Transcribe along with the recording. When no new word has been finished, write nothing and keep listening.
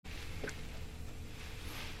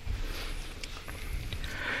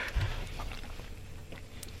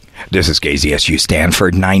This is KZSU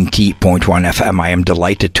Stanford 90.1 FM. I am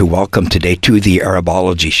delighted to welcome today to the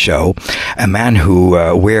Arabology Show a man who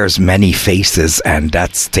wears many faces, and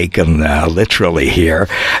that's taken literally here.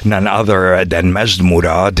 None other than Majd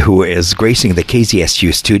Murad, who is gracing the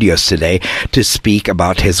KZSU studios today to speak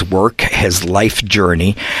about his work, his life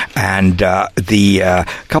journey, and the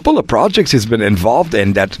couple of projects he's been involved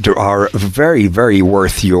in that are very, very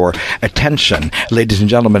worth your attention. Ladies and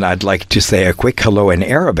gentlemen, I'd like to say a quick hello in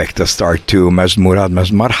Arabic to start to Majd Murad.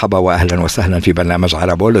 Majd مرحبا واهلا وسهلا في برنامج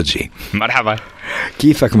Arabology. مرحبا.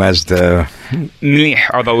 كيفك مجد؟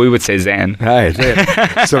 مليح, although we would say Zan. Right.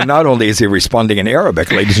 So not only is he responding in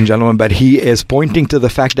Arabic, ladies and gentlemen, but he is pointing to the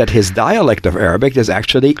fact that his dialect of Arabic is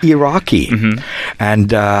actually Iraqi. Mm-hmm.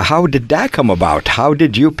 And how did that come about? How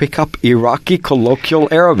did you pick up Iraqi colloquial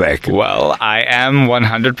Arabic? Well, I am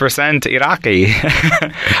 100% Iraqi.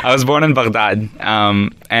 I was born in Baghdad,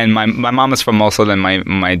 and my mom is from Mosul, and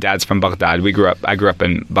my dad's from Baghdad. I grew up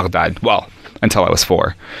in Baghdad, well, until I was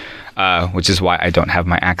 4. Which is why I don't have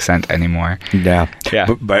my accent anymore. Yeah.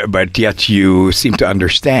 But yet you seem to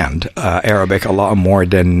understand Arabic a lot more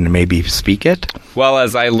than maybe speak it? Well,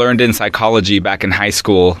 as I learned in psychology back in high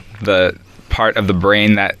school, the part of the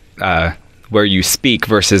brain that where you speak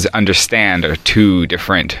versus understand are two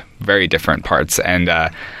very different parts. And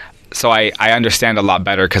so I understand a lot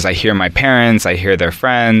better because I hear my parents, I hear their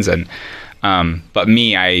friends, and but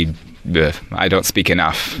me, I don't speak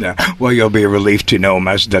enough. Yeah. Well, you'll be relieved to know,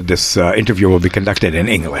 Majd, that this interview will be conducted in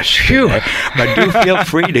English. Phew. But do feel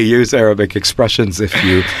free to use Arabic expressions if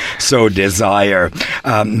you so desire.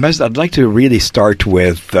 Majd, I'd like to really start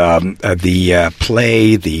with the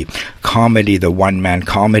play, the comedy, the one-man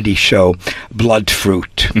comedy show, Blood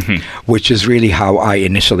Fruit, mm-hmm. which is really how I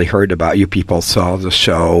initially heard about you. People saw the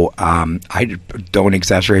show. I don't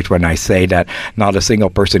exaggerate when I say that not a single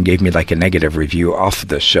person gave me like a negative review of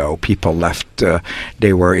the show. People left,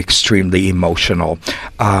 they were extremely emotional.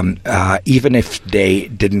 Even if they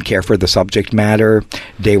didn't care for the subject matter,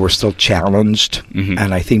 they were still challenged, mm-hmm.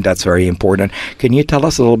 and I think that's very important. Can you tell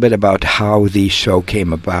us a little bit about how the show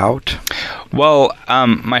came about? Well,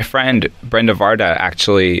 my friend Brenda Varda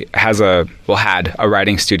actually had a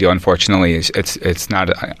writing studio. Unfortunately, it's not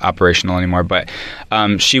operational anymore. But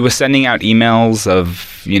she was sending out emails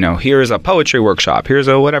of, here's a poetry workshop, here's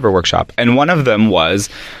a whatever workshop, and one of them was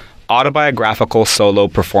autobiographical solo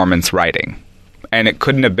performance writing, and it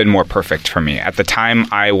couldn't have been more perfect for me. At the time,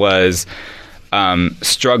 I was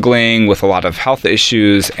struggling with a lot of health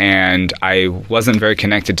issues, and I wasn't very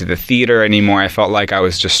connected to the theater anymore. I felt like I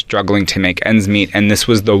was just struggling to make ends meet, and this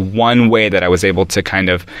was the one way that I was able to kind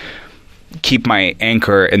of keep my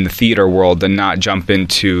anchor in the theater world and not jump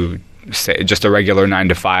into, say, just a regular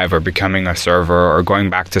 9-to-5 or becoming a server or going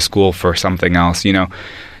back to school for something else,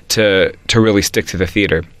 to really stick to the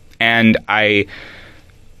theater. And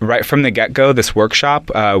right from the get-go, this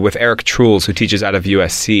workshop with Eric Truls, who teaches out of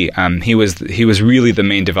USC, he was really the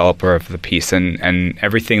main developer of the piece, and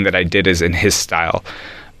everything that I did is in his style.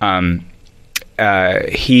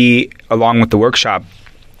 He, along with the workshop,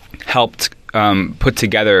 helped put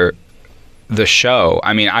together the show.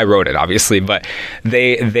 I mean, I wrote it, obviously, but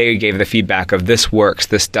they gave the feedback of this works,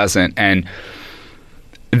 this doesn't, and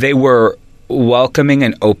they were welcoming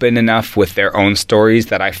and open enough with their own stories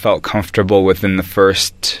that I felt comfortable within the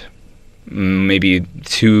first maybe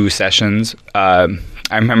 2 sessions. I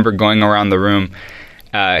remember going around the room.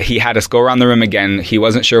 He had us go around the room again. He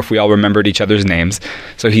wasn't sure if we all remembered each other's names.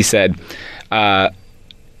 So he said, go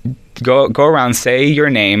around, say your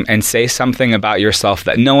name, and say something about yourself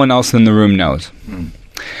that no one else in the room knows. Mm.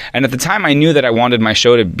 And at the time, I knew that I wanted my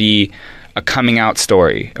show to be a coming out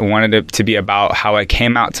story. I wanted it to be about how I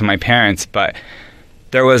came out to my parents, but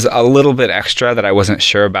there was a little bit extra that I wasn't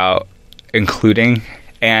sure about including.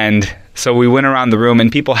 And so we went around the room,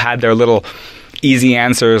 and people had their little easy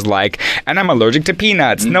answers like, and I'm allergic to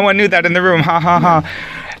peanuts. No one knew that in the room. Ha, ha, ha.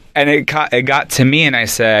 And it got to me, and I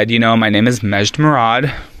said, my name is Majd Murad.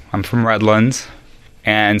 I'm from Redlands.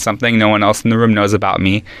 And something no one else in the room knows about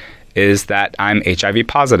me is that I'm HIV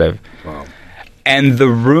positive. Wow. And the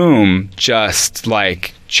room just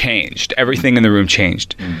changed. Everything in the room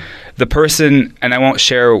changed. Mm. The person, and I won't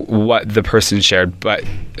share what the person shared, but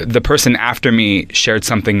the person after me shared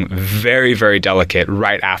something very, very delicate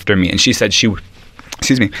right after me. And she said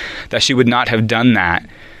that she would not have done that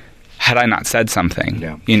had I not said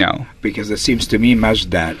something, Because it seems to me, Majd,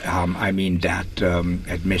 that,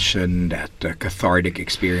 admission, that cathartic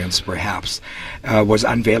experience perhaps was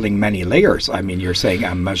unveiling many layers. I mean, you're saying,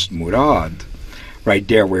 I'm Majd Murad. Right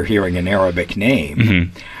there, we're hearing an Arabic name.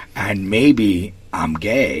 Mm-hmm. And maybe I'm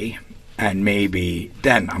gay, and maybe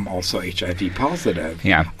then I'm also HIV positive.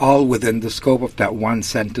 Yeah. All within the scope of that one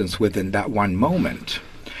sentence, within that one moment.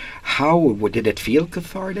 Did it feel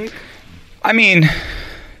cathartic? I mean,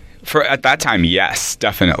 at that time, yes,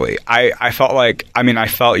 definitely. I felt,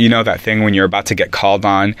 that thing when you're about to get called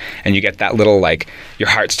on and you get that little, like, your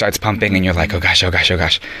heart starts pumping and you're like, oh gosh, oh gosh, oh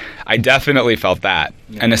gosh. I definitely felt that.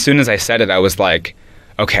 Yeah. And as soon as I said it, I was like,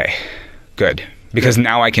 okay, good. Because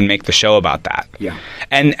now I can make the show about that. Yeah.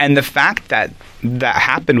 And the fact that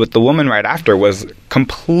happened with the woman right after was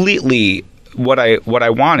completely what I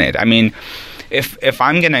wanted. I mean, if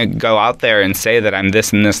I'm going to go out there and say that I'm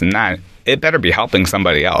this and this and that, it better be helping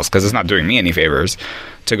somebody else, because it's not doing me any favors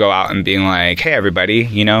to go out and being like, hey, everybody,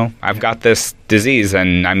 I've got this disease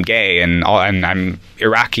and I'm gay and I'm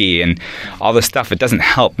Iraqi and all this stuff. It doesn't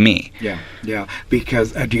help me. Yeah.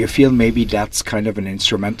 Because do you feel maybe that's kind of an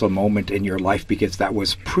instrumental moment in your life, because that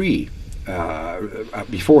was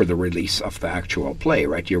before the release of the actual play,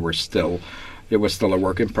 right? It was still a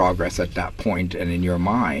work in progress at that point and in your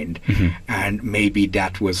mind. Mm-hmm. And maybe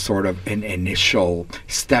that was sort of an initial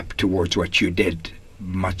step towards what you did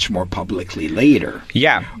much more publicly later.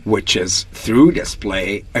 Yeah. Which is, through this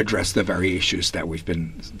play, address the very issues that we've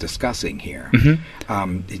been discussing here.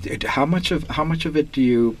 Mm-hmm. How much of it do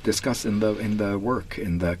you discuss in the work,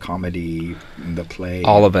 in the comedy, in the play?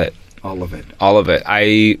 All of it. All of it. All of it.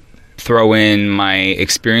 I throw in my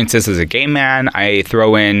experiences as a gay man. I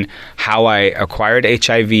throw in how I acquired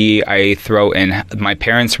HIV. I throw in my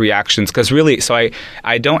parents' reactions, because really, so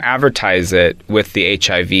I don't advertise it with the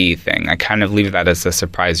HIV thing. I kind of leave that as a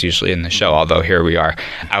surprise usually in the show, although here we are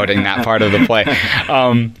outing that part of the play.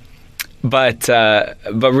 But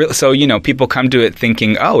really, so, people come to it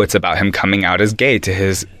thinking, oh, it's about him coming out as gay to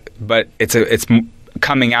his, but it's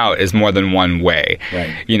coming out is more than one way.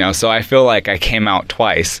 Right. So I feel like I came out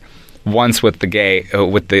twice. Once with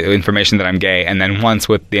the information that I'm gay, and then once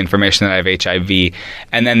with the information that I have HIV.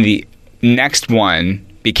 And then the next one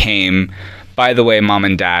became, by the way, Mom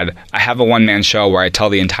and Dad, I have a one-man show where I tell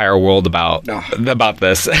the entire world about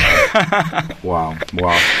this. Wow.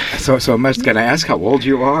 So Majd, can I ask how old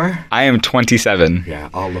you are? I am 27. Yeah,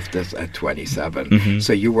 all of this at 27. Mm-hmm.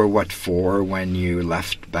 So you were, 4 when you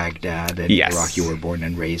left Baghdad and yes. Iraq? You were born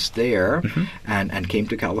and raised there, mm-hmm. and came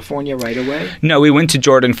to California right away? No, we went to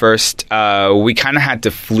Jordan first. We kind of had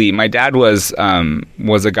to flee. My dad was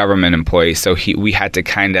a government employee, so we had to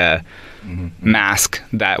kind of mask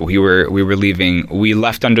that we were leaving. We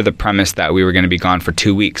left under the premise that we were going to be gone for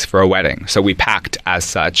 2 weeks for a wedding. So we packed as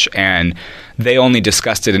such, and they only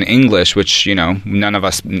discussed it in English, which, none of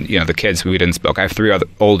us, the kids, we didn't speak. I have 3 other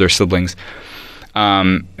older siblings.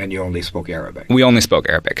 And you only spoke Arabic? We only spoke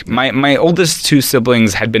Arabic. My oldest 2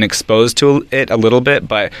 siblings had been exposed to it a little bit,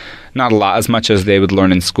 but not a lot, as much as they would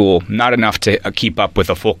learn in school. Not enough to keep up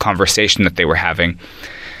with a full conversation that they were having.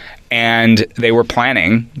 And they were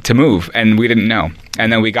planning to move, and we didn't know. And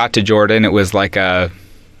then we got to Jordan. It was like I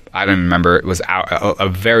don't remember. It was a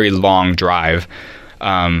very long drive,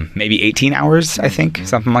 maybe 18 hours, I think,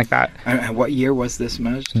 something like that. And what year was this,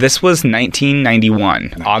 Majd? This was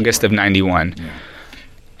 1991, August of 91.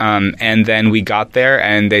 Yeah. And then we got there,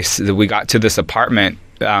 and we got to this apartment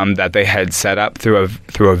that they had set up through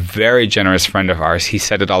a very generous friend of ours. He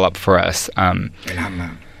set it all up for us.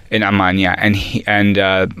 In Amman, yeah.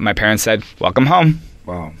 And my parents said, welcome home.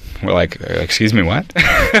 Wow. We're like, excuse me, what?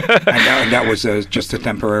 and that was just a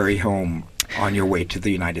temporary home on your way to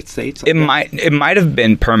the United States? It might have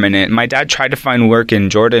been permanent. My dad tried to find work in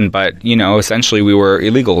Jordan, but, essentially we were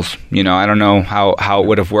illegals. I don't know how it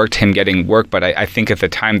would have worked, him getting work, but I think at the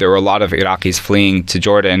time there were a lot of Iraqis fleeing to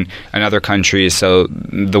Jordan and other countries, so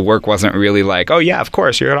the work wasn't really like, oh yeah, of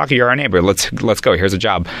course, you're Iraqi, you're our neighbor, let's go, here's a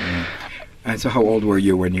job. Mm. And so how old were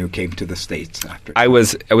you when you came to the States after? I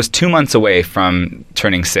was 2 months away from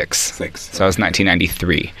turning 6. So I was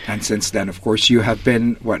 1993. And since then, of course, you have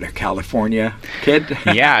been, a California kid?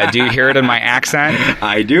 Yeah. Do you hear it in my accent?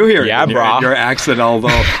 I do hear it in bro. your accent,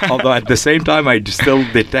 although at the same time, I still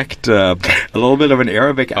detect a little bit of an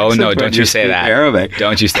Arabic accent. Oh, no, don't you say that. Arabic.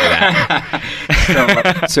 Don't you say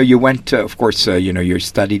that. So you went, of course, you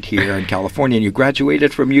studied here in California, and you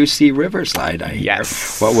graduated from UC Riverside, I hear.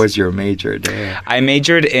 Yes. What was your major there? I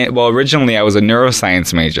majored in, originally I was a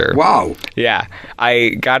neuroscience major. Wow. Yeah.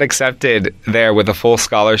 I got accepted there with a full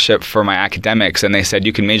scholarship for my academics, and they said,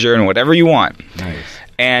 you can major in whatever you want. Nice.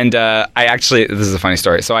 And I actually, this is a funny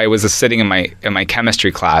story. So I was sitting in my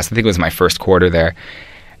chemistry class, I think it was my first quarter there,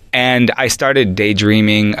 and I started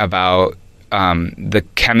daydreaming about the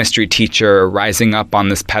chemistry teacher rising up on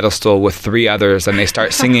this pedestal with 3 others, and they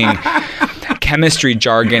start singing chemistry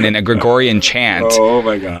jargon and a Gregorian chant. Oh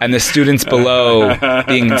my God. And the students below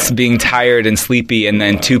being tired and sleepy, and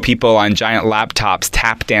then two people on giant laptops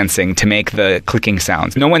tap dancing to make the clicking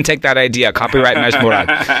sounds. No one take that idea. Copyright Majd Murad.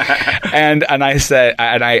 And I said,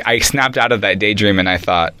 and I snapped out of that daydream, and I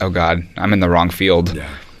thought, oh God, I'm in the wrong field. Yeah.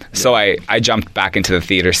 So I jumped back into the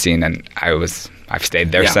theater scene, and I've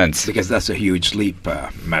stayed there since. Because that's a huge leap,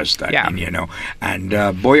 Majd. I mean, you know,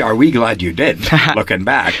 and boy, are we glad you did, looking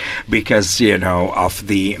back, because, you know, of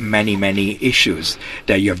the many, many issues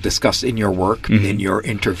that you have discussed in your work, in your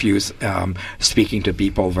interviews, speaking to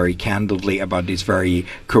people very candidly about these very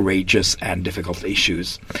courageous and difficult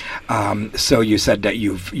issues. So you said that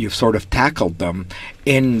you've sort of tackled them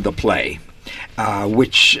in the play.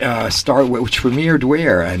 Which premiered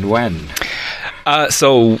where and when?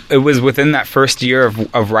 So it was within that first year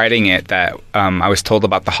of writing it that I was told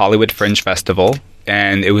about the Hollywood Fringe Festival,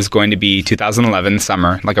 and it was going to be 2011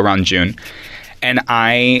 summer, like around June, and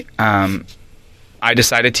I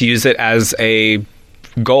decided to use it as a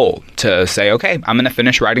goal to say, okay, I'm going to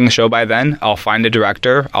finish writing the show by then. I'll find a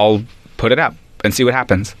director. I'll put it up and see what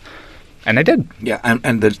happens, and I did. Yeah,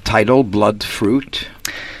 and the title, Blood Fruit.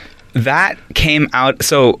 That came out,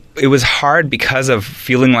 so it was hard because of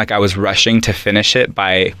feeling like I was rushing to finish it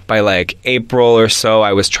by like April or so.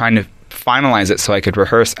 I was trying to finalize it so I could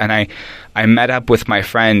rehearse, and I met up with my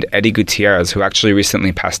friend Eddie Gutierrez, who actually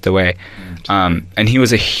recently passed away, and he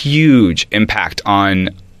was a huge impact on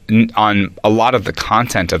a lot of the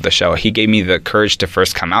content of the show. He gave me the courage to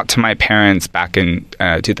first come out to my parents back in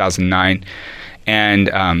 2009, and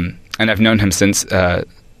I've known him since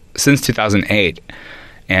 2008.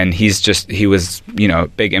 And he was, you know,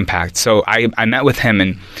 big impact. So I met with him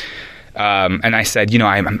and I said, you know,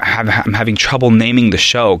 I'm having trouble naming the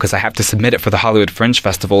show because I have to submit it for the Hollywood Fringe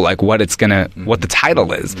Festival, like what the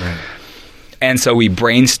title is. Right. And so we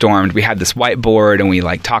brainstormed. We had this whiteboard and we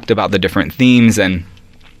like talked about the different themes, and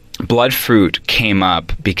Blood Fruit came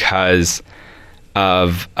up because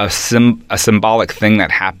of a symbolic thing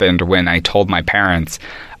that happened when I told my parents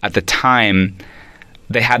at the time.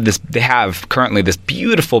 They have currently this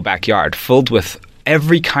beautiful backyard filled with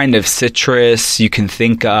every kind of citrus you can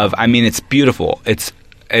think of. I mean, it's beautiful. It's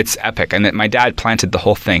epic. And my dad planted the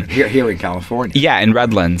whole thing. Here in California. Yeah, in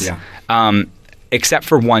Redlands. Yeah. Except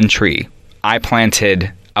for one tree. I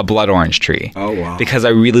planted a blood orange tree. Oh, wow. Because I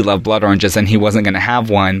really love blood oranges, and he wasn't going to have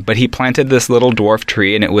one. But he planted this little dwarf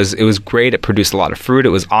tree, and it was great. It produced a lot of fruit. It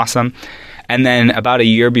was awesome. And then about a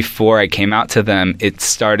year before I came out to them, it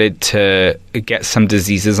started to get some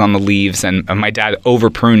diseases on the leaves, and my dad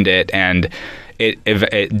over-pruned it, and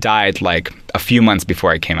it died like a few months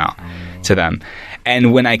before I came out to them.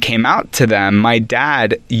 And when I came out to them, my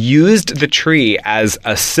dad used the tree as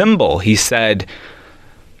a symbol. He said,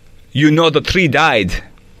 "You know the tree died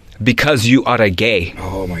because you are a gay.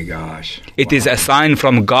 Oh my gosh. It is a sign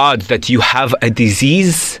from God that you have a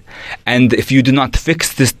disease, and if you do not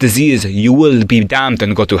fix this disease, you will be damned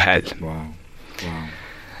and go to hell." Wow. Wow.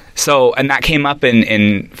 So, and that came up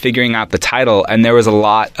in figuring out the title, and there was a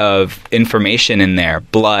lot of information in there.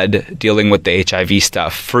 Blood, dealing with the HIV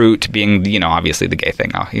stuff. Fruit, being, you know, obviously the gay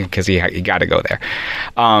thing, because you got to go there.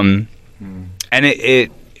 And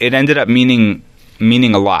it ended up meaning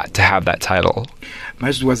a lot to have that title.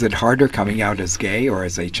 Was it harder coming out as gay or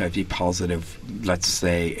as HIV positive, let's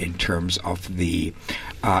say, in terms of the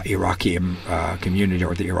Iraqi community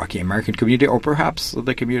or the Iraqi American community, or perhaps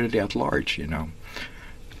the community at large, you know?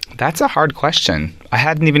 That's a hard question. I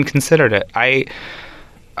hadn't even considered it. I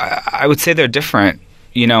would say they're different.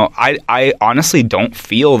 You know, I honestly don't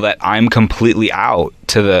feel that I'm completely out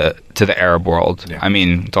to the Arab world. Yeah. I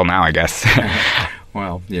mean, until now, I guess.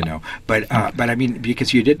 Well, you know, but I mean,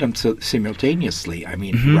 because you did them simultaneously. I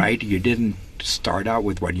mean, right? You didn't start out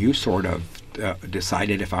with what you sort of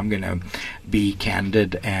decided, if I'm going to be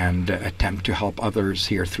candid and attempt to help others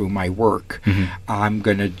here through my work, I'm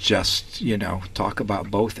going to just, you know, talk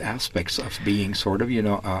about both aspects of being sort of, you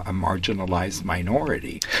know, a marginalized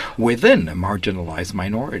minority within a marginalized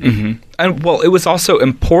minority. And well, it was also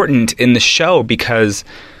important in the show because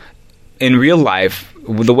in real life,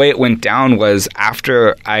 the way it went down was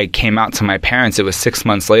after I came out to my parents, it was 6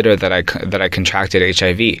 months later that I contracted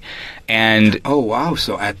HIV. And oh wow!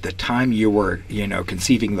 So at the time you were, you know,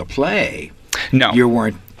 conceiving the play, no, you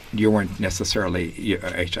weren't necessarily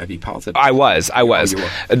HIV positive. I was.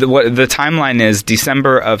 The timeline is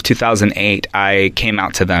December of 2008. I came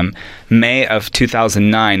out to them. May of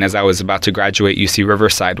 2009, as I was about to graduate UC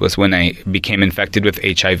Riverside, was when I became infected with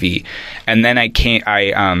HIV, and then I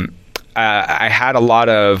had a lot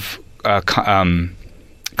of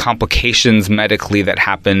complications medically that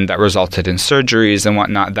happened that resulted in surgeries and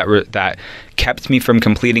whatnot that kept me from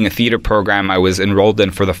completing a theater program I was enrolled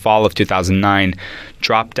in for the fall of 2009.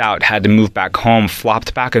 Dropped out, had to move back home,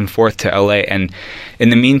 flopped back and forth to LA. And in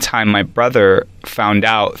the meantime, my brother found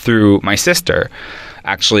out through my sister,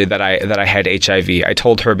 actually, that I had HIV. I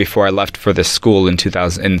told her before I left for this school in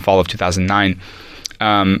fall of 2009.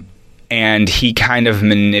 And he kind of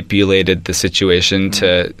manipulated the situation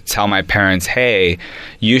to tell my parents, hey,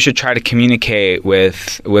 you should try to communicate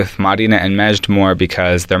with Marina and Majd more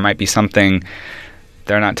because there might be something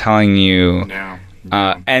they're not telling you. No.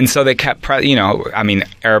 And so they kept,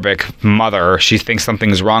 Arabic mother, she thinks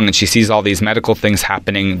something's wrong and she sees all these medical things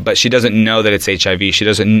happening, but she doesn't know that it's HIV. She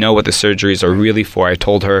doesn't know what the surgeries are really for. I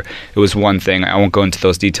told her it was one thing. I won't go into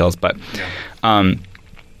those details, but... Yeah.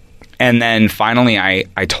 And then finally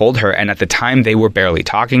I told her, and at the time they were barely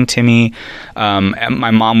talking to me. And my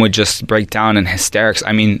mom would just break down in hysterics.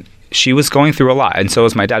 I mean, she was going through a lot, and so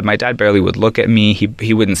was my dad. My dad barely would look at me.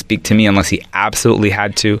 He wouldn't speak to me unless he absolutely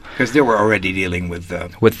had to. Because they were already dealing with the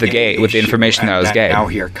information that I was gay. Now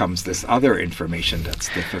here comes this other information that's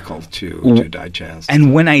difficult to digest.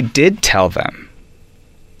 And when I did tell them,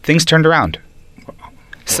 things turned around.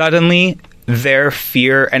 Suddenly, their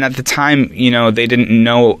fear, and at the time, they didn't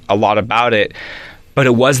know a lot about it, but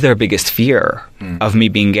it was their biggest fear of me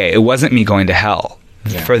being gay. It wasn't me going to hell.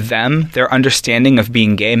 Yeah. For them, their understanding of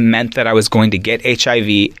being gay meant that I was going to get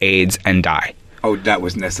HIV, AIDS, and die. Oh, that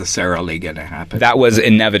was necessarily going to happen. That was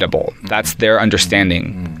inevitable. That's their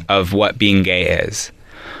understanding of what being gay is.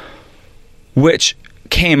 Which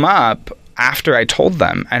came up after I told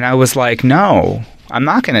them, and I was like, no, I'm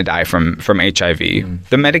not going to die from HIV.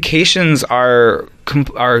 The medications are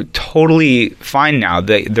totally fine now.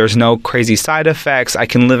 There's no crazy side effects. I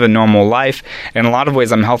can live a normal life. In a lot of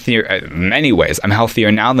ways, I'm healthier. In many ways, I'm healthier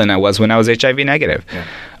now than I was when I was HIV negative.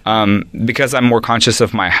 Yeah. Because I'm more conscious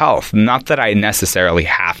of my health. Not that I necessarily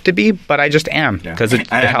have to be, but I just am because it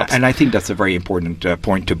helps. And I think that's a very important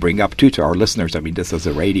point to bring up, too, to our listeners. I mean, this is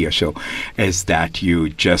a radio show, is that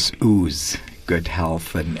you just ooze good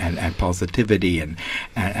health and positivity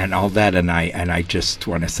and all that, and I just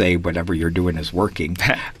want to say whatever you're doing is working.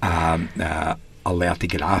 Allah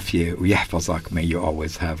يعطيك العافية ويحفظك. May you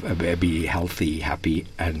always be healthy, happy,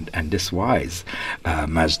 and this wise,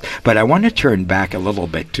 Majd. But I want to turn back a little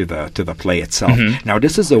bit to the play itself. Now,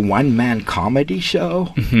 this is a one-man comedy show.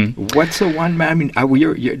 What's a one-man? I mean,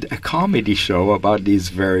 you're a comedy show about these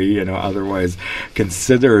very, otherwise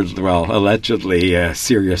considered, allegedly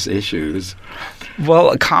serious issues. Well,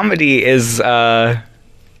 a comedy is a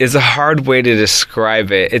hard way to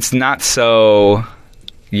describe it. It's not so,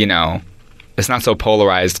 it's not so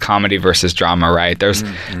polarized, comedy versus drama, right? There's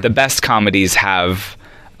the best comedies have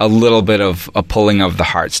a little bit of a pulling of the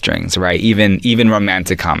heartstrings, right? Even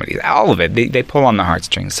romantic comedies, all of it, they pull on the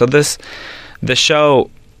heartstrings. So the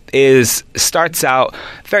show starts out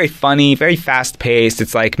very funny, very fast paced.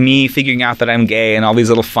 It's like me figuring out that I'm gay and all these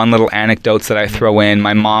little fun little anecdotes that I throw in.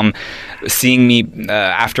 My mom seeing me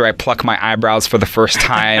after I pluck my eyebrows for the first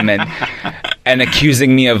time and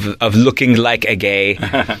accusing me of looking like a gay.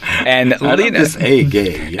 And this a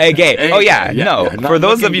gay. A gay. Oh yeah, no. For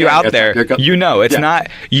those of you out there, it's not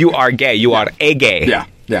you are gay. You are a gay. Yeah.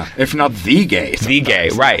 Yeah. If not the gay. The gay.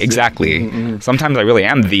 Right. Exactly. Sometimes I really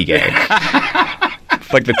am the gay.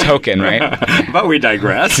 Like the token, right? But we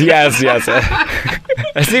digress. Yes.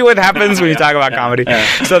 See what happens when you talk about comedy.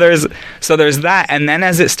 So there's that, and then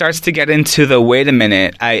as it starts to get into the wait a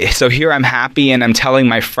minute, so here I'm happy and I'm telling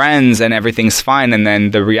my friends and everything's fine, and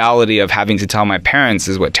then the reality of having to tell my parents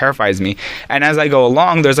is what terrifies me. And as I go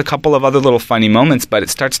along, there's a couple of other little funny moments, but it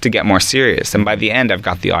starts to get more serious. And by the end, I've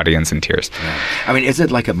got the audience in tears. Yeah. I mean, is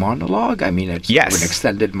it like a monologue? I mean, it's an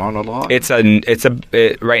extended monologue. It's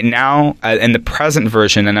right now in the present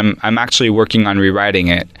version, and I'm actually working on rewriting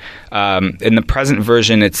it. In the present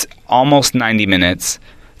version, it's almost 90 minutes.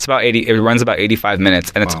 It's about 80. It runs about 85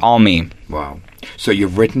 minutes, and it's all me. Wow! So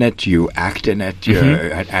you've written it, you act in it,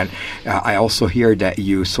 and I also hear that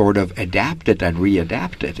you sort of adapt it and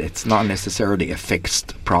readapt it. It's not necessarily a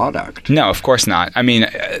fixed product. No, of course not. I mean,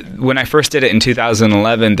 when I first did it in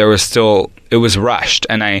 2011, it was rushed,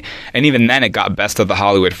 and even then it got Best of the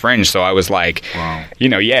Hollywood Fringe. So I was like, wow.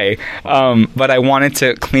 Yay! But I wanted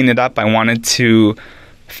to clean it up. I wanted to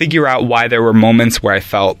figure out why there were moments where I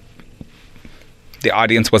felt the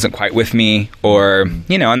audience wasn't quite with me, or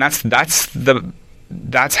and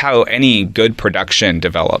that's how any good production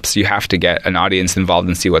develops. You have to get an audience involved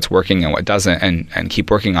and see what's working and what doesn't, and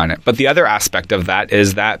keep working on it. But the other aspect of that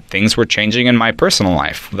is that things were changing in my personal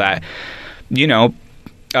life. That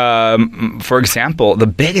For example, the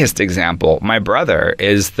biggest example, my brother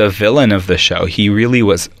is the villain of the show. He really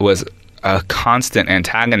was a constant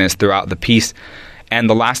antagonist throughout the piece. And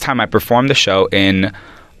the last time I performed the show in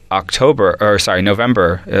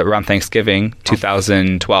November, around Thanksgiving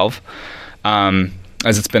 2012,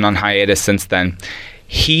 as it's been on hiatus since then,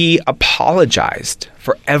 he apologized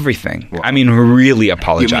for everything. Wow. I mean, really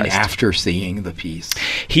apologized. You mean after seeing the piece?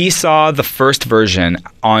 He saw the first version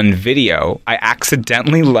on video. I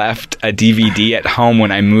accidentally left a DVD at home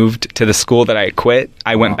when I moved to the school that I quit.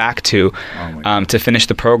 I went back to finish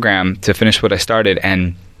the program, to finish what I started,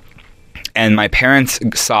 and my parents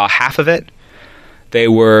saw half of it. They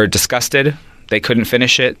were disgusted. They couldn't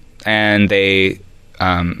finish it, and they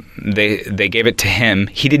gave it to him.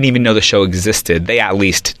 He didn't even know the show existed. They at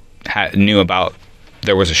least knew about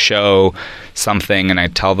there was a show, something, and I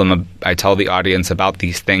tell the audience about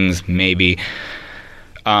these things maybe.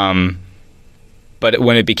 But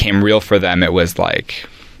when it became real for them, it was like,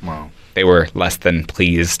 wow, they were less than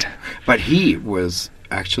pleased. But he was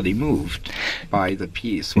actually moved by the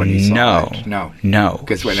piece when he saw it. No.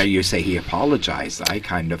 Because when you say he apologized, I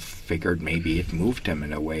kind of figured maybe it moved him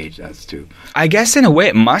in a way as to... I guess in a way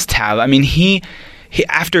it must have. I mean, he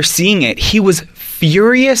after seeing it, he was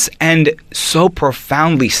furious and so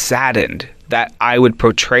profoundly saddened that I would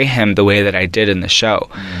portray him the way that I did in the show.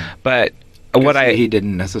 But he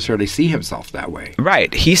didn't necessarily see himself that way.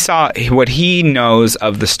 Right. He saw, what he knows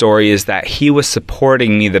of the story is that he was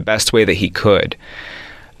supporting me the best way that he could.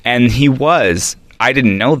 And he was. I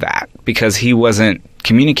didn't know that because he wasn't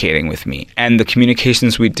communicating with me. And the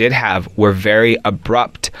communications we did have were very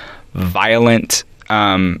abrupt, violent,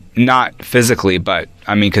 not physically, but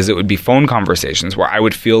I mean, because it would be phone conversations where I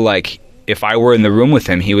would feel like if I were in the room with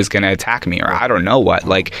him, he was going to attack me, or I don't know what.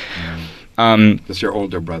 Like, that's your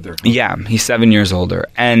older brother. Yeah, he's 7 years older.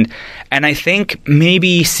 And I think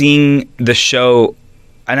maybe seeing the show,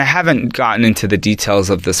 and I haven't gotten into the details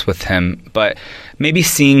of this with him, but maybe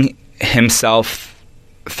seeing himself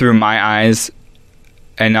through my eyes,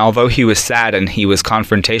 and although he was sad and he was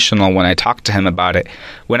confrontational when I talked to him about it,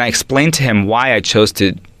 when I explained to him why I chose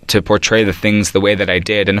to portray the things the way that I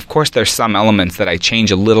did, and of course there's some elements that I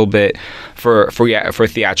change a little bit for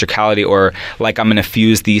theatricality, or like I'm going to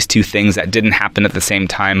fuse these two things that didn't happen at the same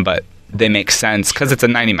time, but they make sense because it's a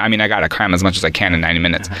 90. I mean, I got to cram as much as I can in 90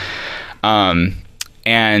 minutes.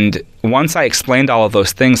 And once I explained all of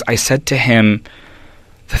those things, I said to him,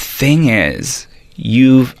 the thing is,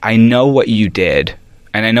 I know what you did,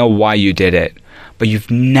 and I know why you did it, but you've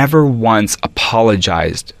never once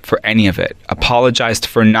apologized for any of it. Apologized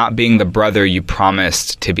for not being the brother you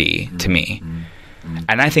promised to be to me.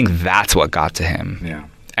 And I think that's what got to him. Yeah.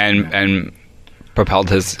 And propelled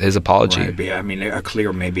his apology. Right. I mean, a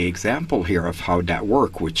clear maybe example here of how that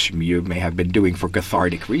worked, which you may have been doing for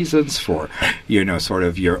cathartic reasons, for, sort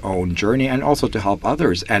of your own journey, and also to help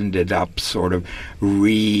others, ended up sort of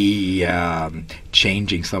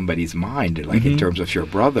changing somebody's mind, like in terms of your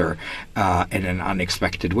brother, in an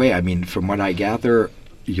unexpected way. I mean, from what I gather,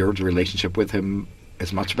 your relationship with him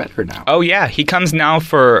is much better now. Oh yeah, he comes now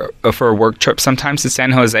for a work trip sometimes to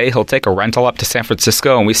San Jose. He'll take a rental up to San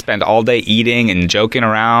Francisco, and we spend all day eating and joking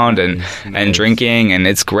around and drinking, and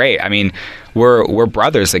it's great. I mean, we're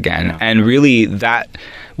brothers again, and really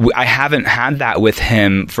I haven't had that with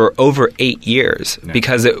him for over 8 years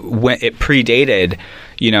because it predated,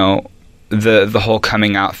 the whole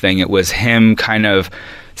coming out thing. It was him kind of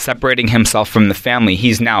separating himself from the family.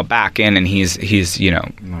 He's now back in, and he's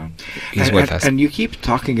with us. And you keep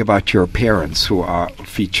talking about your parents, who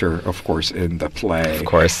feature, of course, in the play, of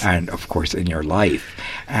course, and of course in your life.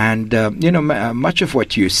 And much of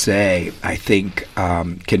what you say, I think,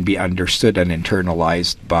 can be understood and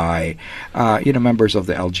internalized by members of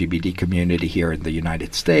the LGBT community here in the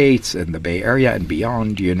United States, in the Bay Area, and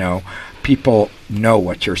beyond. People know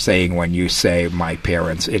what you're saying when you say my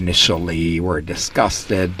parents initially were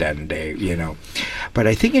disgusted, and they, But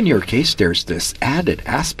I think in your case, there's this added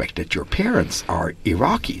aspect that your parents are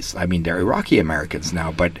Iraqis. I mean, they're Iraqi Americans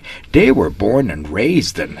now, but they were born and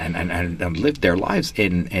raised and lived their lives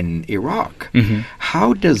in Iraq.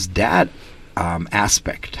 How does that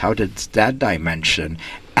aspect, how does that dimension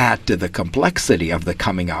add to the complexity of the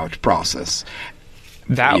coming out process?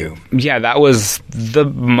 That was the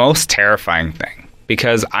most terrifying thing,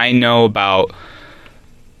 because I know about,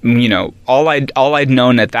 all I'd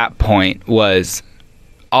known at that point was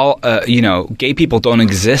gay people don't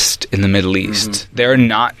exist in the Middle East. They're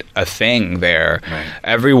not a thing there. Right.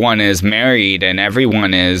 Everyone is married and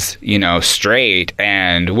everyone is, straight,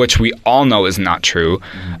 and which we all know is not true.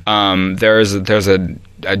 There's a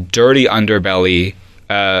dirty underbelly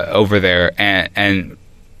over there, and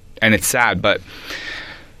it's sad. But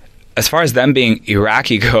as far as them being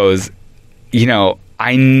Iraqi goes,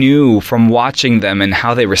 I knew from watching them and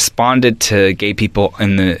how they responded to gay people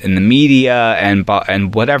in the media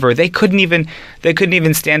and whatever. They couldn't even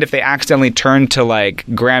stand if they accidentally turned to like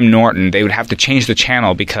Graham Norton. They would have to change the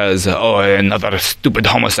channel because another stupid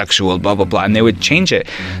homosexual, blah blah blah, and they would change it.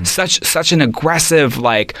 Such an aggressive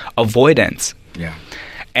like avoidance. Yeah.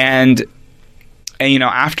 And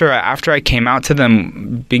after I came out to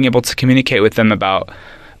them, being able to communicate with them about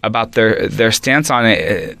their stance on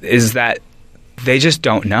it is that they just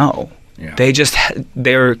don't know. Yeah.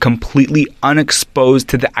 They're completely unexposed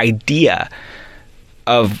to the idea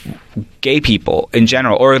of gay people in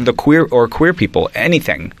general, or the queer people,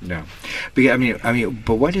 anything. No, but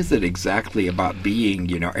but what is it exactly about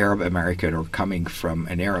being, Arab American or coming from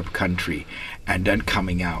an Arab country and then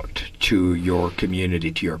coming out to your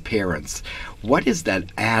community, to your parents? What is that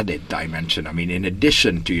added dimension? I mean, in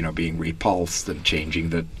addition to, being repulsed and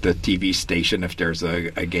changing the TV station if there's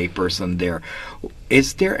a gay person there,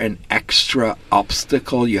 is there an extra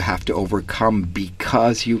obstacle you have to overcome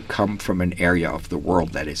because you come from an area of the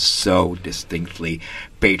world that is so distinctly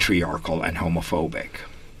patriarchal and homophobic?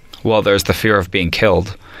 Well, there's the fear of being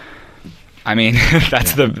killed. I mean,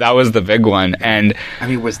 that was the big one. And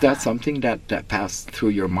was that something that passed through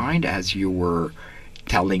your mind as you were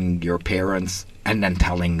telling your parents and then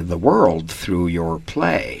telling the world through your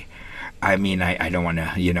play? I mean, I don't want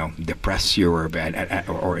to, depress you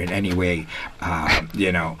or in any way,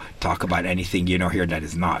 talk about anything, here that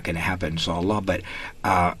is not going to happen, inshallah. But,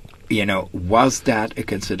 was that a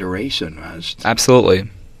consideration, Majd? Absolutely.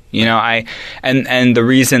 And the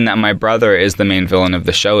reason that my brother is the main villain of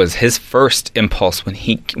the show is his first impulse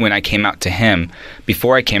when I came out to him,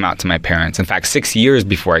 before I came out to my parents, in fact, 6 years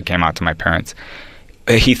before I came out to my parents,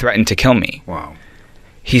 he threatened to kill me. Wow.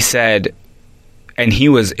 He said, and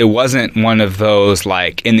it wasn't one of those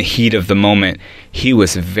like in the heat of the moment. He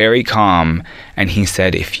was very calm, and he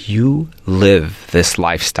said, if you live this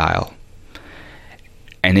lifestyle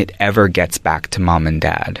and it ever gets back to mom and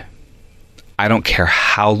dad, I don't care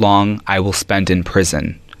how long I will spend in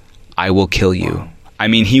prison, I will kill you. Wow. I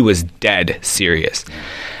mean, he was dead serious.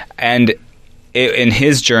 And in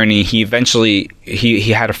his journey, he eventually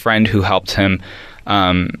he had a friend who helped him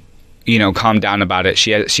calm down about it.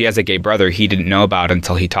 She has a gay brother he didn't know about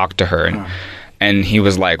until he talked to her, and he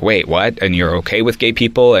was like, wait, what? And you're okay with gay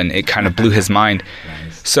people? And it kind of blew his mind.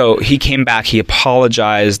 Nice. So he came back, he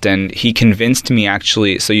apologized, and he convinced me,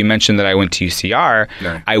 actually. So you mentioned that I went to UCR.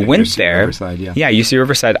 No, I went UC there. Riverside, yeah, UC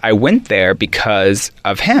Riverside. I went there because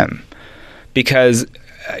of him. Because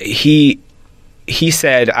he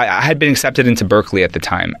said, I had been accepted into Berkeley at the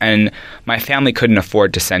time, and my family couldn't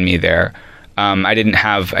afford to send me there. I didn't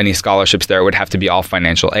have any scholarships there. It would have to be all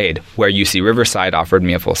financial aid, where UC Riverside offered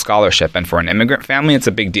me a full scholarship. And for an immigrant family, it's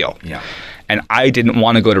a big deal. Yeah. And I didn't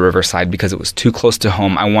want to go to Riverside because it was too close to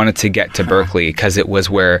home. I wanted to get to Berkeley because it was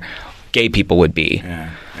where gay people would be.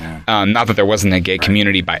 Yeah, yeah. Not that there wasn't a gay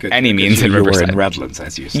community by any means in Riverside. You were in Redlands,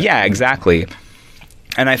 as you said. Yeah, exactly.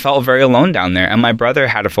 And I felt very alone down there. And my brother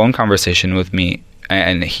had a phone conversation with me,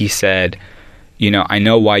 and he said, I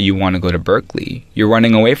know why you want to go to Berkeley. You're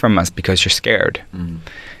running away from us because you're scared. Mm.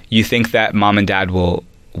 You think that mom and dad will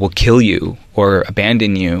kill you or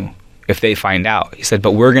abandon you if they find out. He said,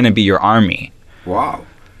 but we're going to be your army. Wow.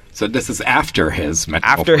 So this is after his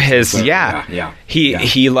yeah.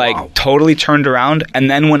 He totally turned around, and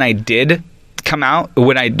then when I did come out,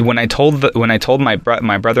 when I told my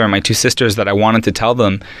brother and my two sisters that I wanted to tell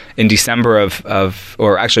them in December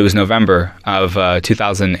or actually it was November of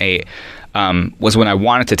 2008, was when I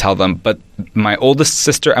wanted to tell them, but my oldest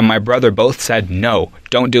sister and my brother both said, no,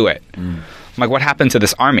 don't do it. I'm like, what happened to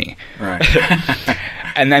this army? Right.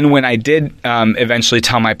 And then when I did eventually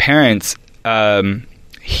tell my parents,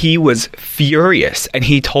 he was furious, and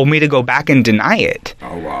he told me to go back and deny it.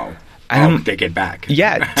 Oh, wow. Take it back.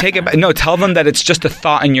 Yeah, take it back. No, tell them that it's just a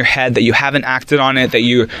thought in your head, that you haven't acted on it, that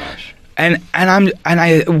you... Gosh. And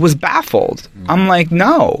I was baffled. I'm like,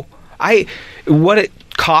 no. What it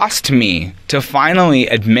cost me to finally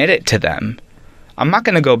admit it to them. I'm not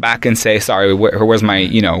going to go back and say, sorry, where's my,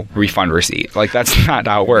 refund receipt? Like, that's not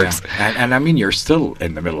how it works. Yeah. And I mean, you're still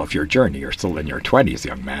in the middle of your journey. You're still in your 20s,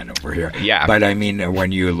 young man, over here. Yeah. But I mean,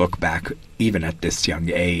 when you look back, even at this young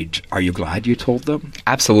age, are you glad you told them?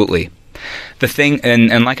 Absolutely. The thing,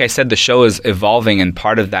 and like I said, the show is evolving, and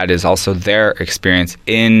part of that is also their experience.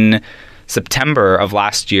 In September of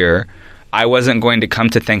last year, I wasn't going to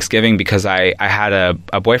come to Thanksgiving because I had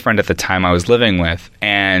a boyfriend at the time I was living with,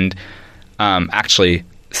 and actually,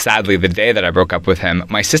 sadly, the day that I broke up with him,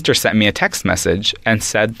 my sister sent me a text message and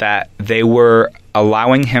said that they were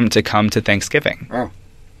allowing him to come to Thanksgiving. Oh,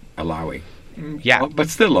 allowing. Yeah. Well, but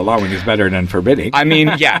still, allowing is better than forbidding. I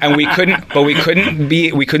mean, yeah, and we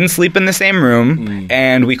couldn't sleep in the same room,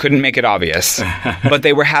 and we couldn't make it obvious. But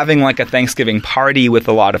they were having like a Thanksgiving party with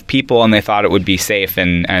a lot of people, and they thought it would be safe,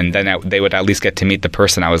 and then they would at least get to meet the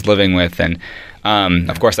person I was living with, and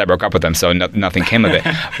of course I broke up with them, so nothing came of it.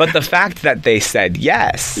 But the fact that they said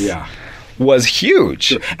yes. Yeah. Was huge.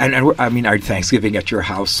 Sure. And I mean, are Thanksgiving at your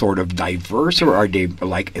house sort of diverse, or are they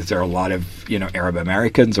like? Is there a lot of Arab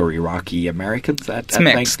Americans or Iraqi Americans at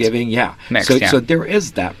Thanksgiving? Yeah. Mixed, so there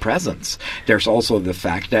is that presence. There's also the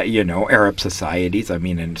fact that Arab societies. I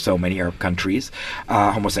mean, in so many Arab countries,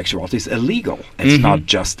 homosexuality is illegal. It's not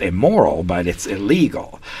just immoral, but it's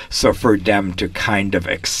illegal. So for them to kind of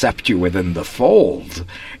accept you within the fold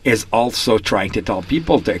is also trying to tell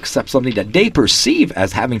people to accept something that they perceive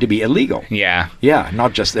as having to be illegal. Yeah. Yeah,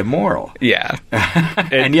 not just immoral. Yeah.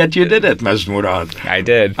 And yet you did it, Majd Murad. I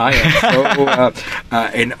did. I am so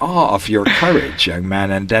in awe of your courage, young man.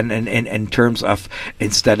 And then in terms of,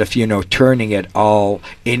 instead of, turning it all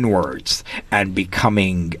inwards and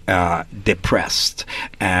becoming depressed,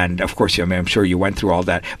 and of course, I'm sure you went through all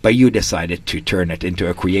that, but you decided to turn it into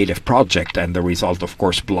a creative project, and the result, of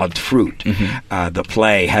course, Blood Fruit. The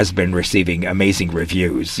play has been receiving amazing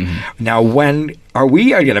reviews. Now, when are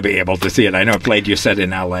we going to be able to see it? I know it played, you said,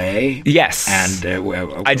 in L.A. Yes. And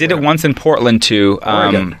I did it once in Portland, too.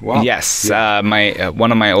 Oregon. Wow. Yes. Yeah.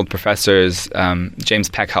 One of my old professors, James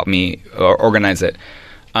Peck, helped me organize it.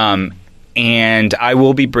 And I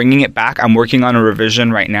will be bringing it back. I'm working on a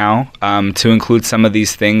revision right now to include some of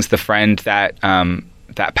these things. The friend that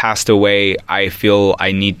passed away, I feel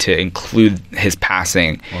I need to include his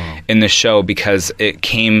passing in the show, because it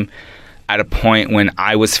came at a point when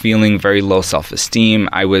I was feeling very low self-esteem.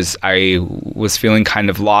 I was feeling kind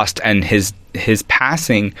of lost, and his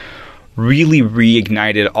passing really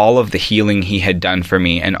reignited all of the healing he had done for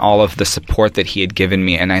me and all of the support that he had given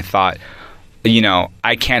me. And I thought,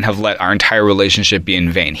 I can't have let our entire relationship be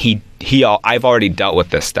in vain. I've already dealt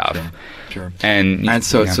with this stuff. Sure. And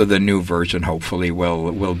so the new version hopefully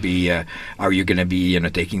will be. Are you going to be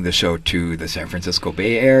taking the show to the San Francisco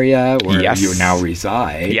Bay Area where you now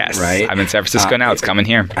reside? Yes, right. I'm in San Francisco now. It's coming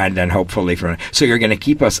here, and then hopefully so you're going to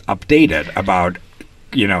keep us updated about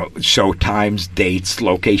show times, dates,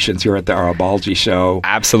 locations here at the Arabology show.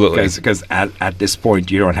 Absolutely. Because at this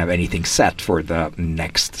point, you don't have anything set for the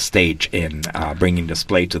next stage in bringing this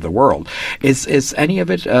play to the world. Is any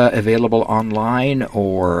of it available online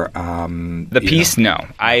or? The piece, no.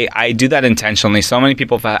 I do that intentionally. So many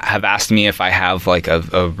people have asked me if I have like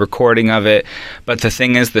a recording of it. But the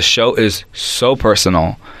thing is, the show is so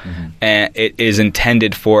personal, and it is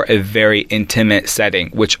intended for a very intimate setting,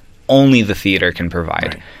 which only the theater can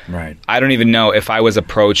provide. Right. I don't even know if I was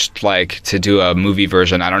approached to do a movie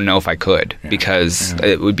version. I don't know if I could, because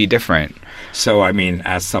it would be different. So, I mean,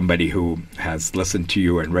 as somebody who has listened to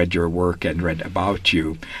you and read your work and read about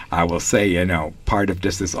you, I will say, part of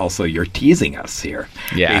this is also you're teasing us here.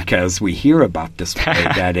 Yeah. Because we hear about this play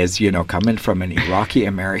that is, coming from an Iraqi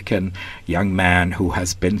American young man who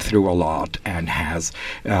has been through a lot and has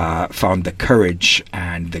found the courage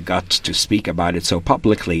and the guts to speak about it so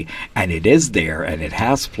publicly. And it is there, and it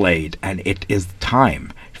has played, and it is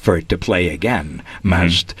time for it to play again,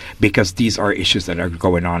 Majd, because these are issues that are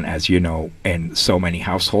going on, as you know, in so many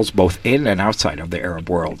households, both in and outside of the Arab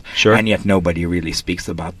world. Sure. And yet nobody really speaks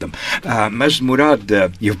about them. Majd Murad,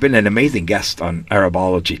 you've been an amazing guest on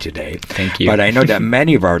Arabology today. Thank you. But I know that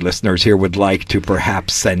many of our listeners here would like to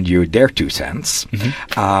perhaps send you their 2 cents.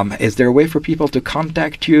 Is there a way for people to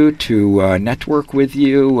contact you, to network with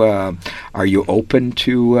you? Are you open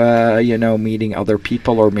to, meeting other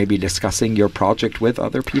people or maybe discussing your project with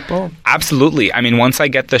other people? Absolutely. I mean, once I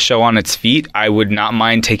get the show on its feet, I would not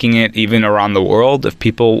mind taking it even around the world. If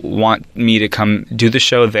people want me to come do the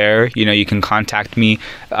show there, you can contact me.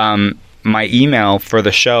 My email for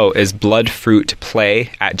the show is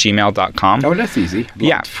bloodfruitplay@gmail.com. Oh, that's easy.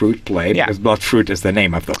 Bloodfruitplay, because Bloodfruit is the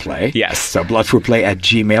name of the play. Yes. So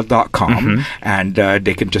bloodfruitplay@gmail.com, and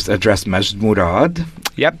they can just address Majd Murad.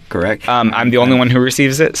 Yep. Correct. I'm the only one who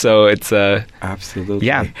receives it, so it's absolutely.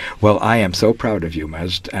 Yeah. Well, I am so proud of you,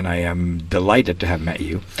 Majd, and I am delighted to have met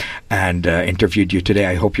you and interviewed you today.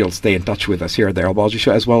 I hope you'll stay in touch with us here at the Arabology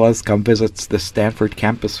Show, as well as come visit the Stanford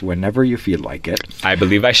campus whenever you feel like it. I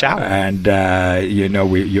believe I shall. And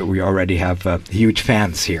we already have huge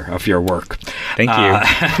fans here of your work. Thank you.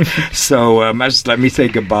 So, Majd, let me say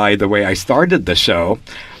goodbye the way I started the show.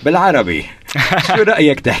 بالعربي. شو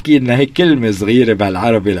رأيك تحكي لنا هيك كلمة صغيرة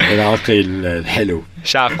بالعربي العراقي الحلو؟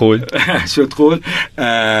 شو أقول؟ شو تقول؟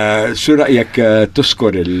 شو رأيك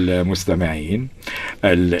تشكر المستمعين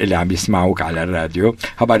اللي عم يسمعوك على الراديو?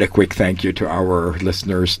 How about a quick thank you to our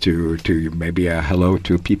listeners, to maybe a hello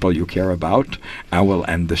to people you care about, and we'll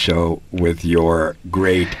end the show with your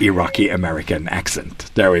great Iraqi American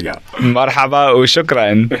accent. There we go. مرحبا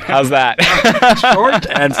وشكرا. How's that? Short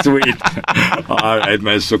and sweet. All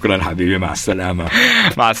right, شكرا حبيبي. مع السلامة.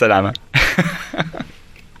 مع السلامة.